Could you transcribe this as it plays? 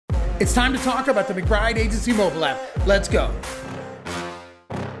It's time to talk about the McBride Agency Mobile App. Let's go.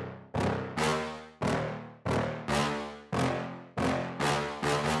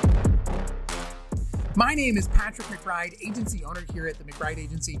 My name is Patrick McBride, agency owner here at the McBride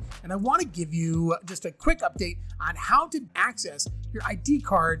Agency, and I want to give you just a quick update on how to access your ID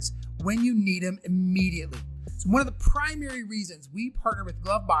cards when you need them immediately. So one of the primary reasons we partner with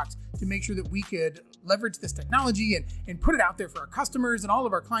Glovebox to make sure that we could leverage this technology and put it out there for our customers and all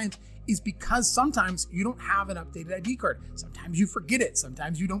of our clients is because sometimes you don't have an updated ID card. Sometimes you forget it.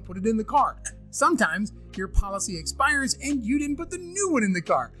 Sometimes you don't put it in the car. Sometimes your policy expires and you didn't put the new one in the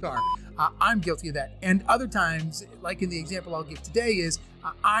car. I'm guilty of that. And other times, like in the example I'll give today, is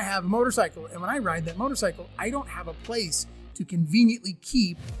I have a motorcycle, and when I ride that motorcycle, I don't have a place to conveniently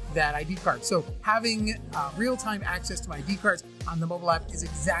keep that ID card. So having real-time access to my ID cards on the mobile app is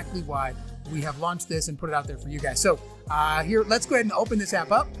exactly why we have launched this and put it out there for you guys. So here, let's go ahead and open this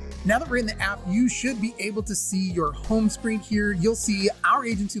app up. Now that we're in the app, you should be able to see your home screen here. You'll see our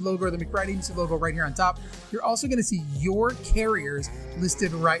agency logo, or the McBride Agency logo, right here on top. You're also going to see your carriers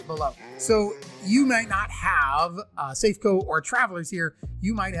listed right below. So you might not have Safeco or Travelers here.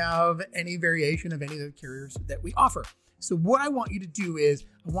 You might have any variation of any of the carriers that we offer. So what I want you to do is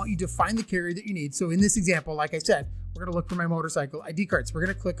I want you to find the carrier that you need. So in this example, like I said, we're going to look for my motorcycle ID cards. We're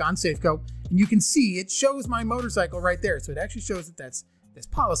going to click on Safeco, and you can see it shows my motorcycle right there. So it actually shows that that's this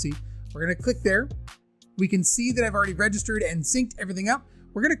policy. We're going to click there. We can see that I've already registered and synced everything up.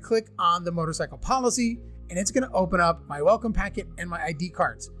 We're going to click on the motorcycle policy, and it's going to open up my welcome packet and my ID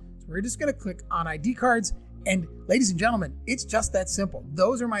cards. So we're just going to click on ID cards, and ladies and gentlemen, it's just that simple.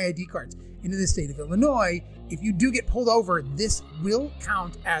 Those are my ID cards. And in the state of Illinois, if you do get pulled over, this will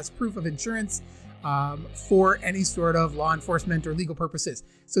count as proof of insurance for any sort of law enforcement or legal purposes.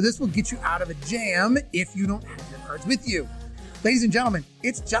 So this will get you out of a jam if you don't have your cards with you. Ladies and gentlemen,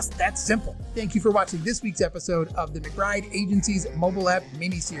 it's just that simple. Thank you for watching this week's episode of the McBride Agency's Mobile App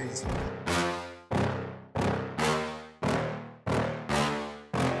mini-series.